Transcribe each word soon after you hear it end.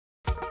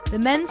The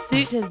men's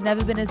suit has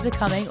never been as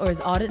becoming or as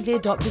ardently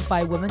adopted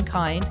by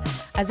womankind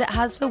as it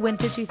has for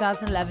winter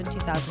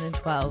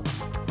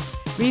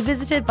 2011-2012.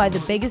 Revisited by the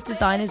biggest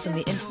designers on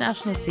the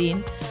international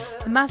scene,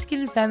 the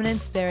masculine and feminine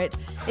spirit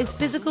is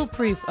physical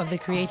proof of the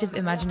creative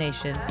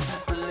imagination.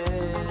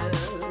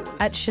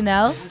 At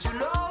Chanel,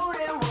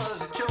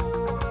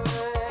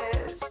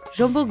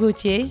 Jean-Paul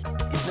Gaultier,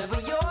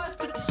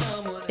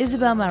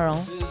 Isabelle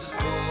Marant,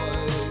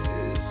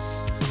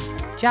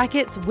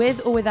 jackets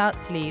with or without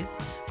sleeves,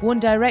 worn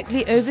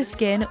directly over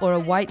skin or a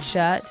white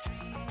shirt,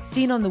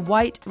 seen on the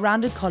white,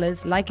 rounded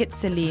collars like it's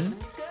Celine,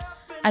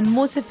 and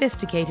more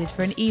sophisticated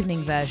for an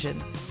evening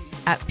version.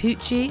 At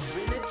Pucci,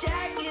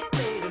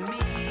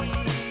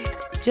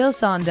 Jill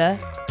Sander,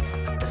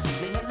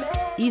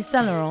 Yves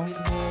Saint Laurent,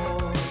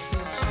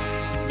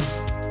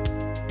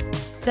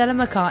 Stella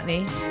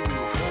McCartney,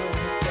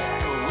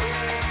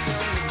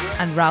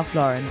 and Ralph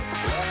Lauren.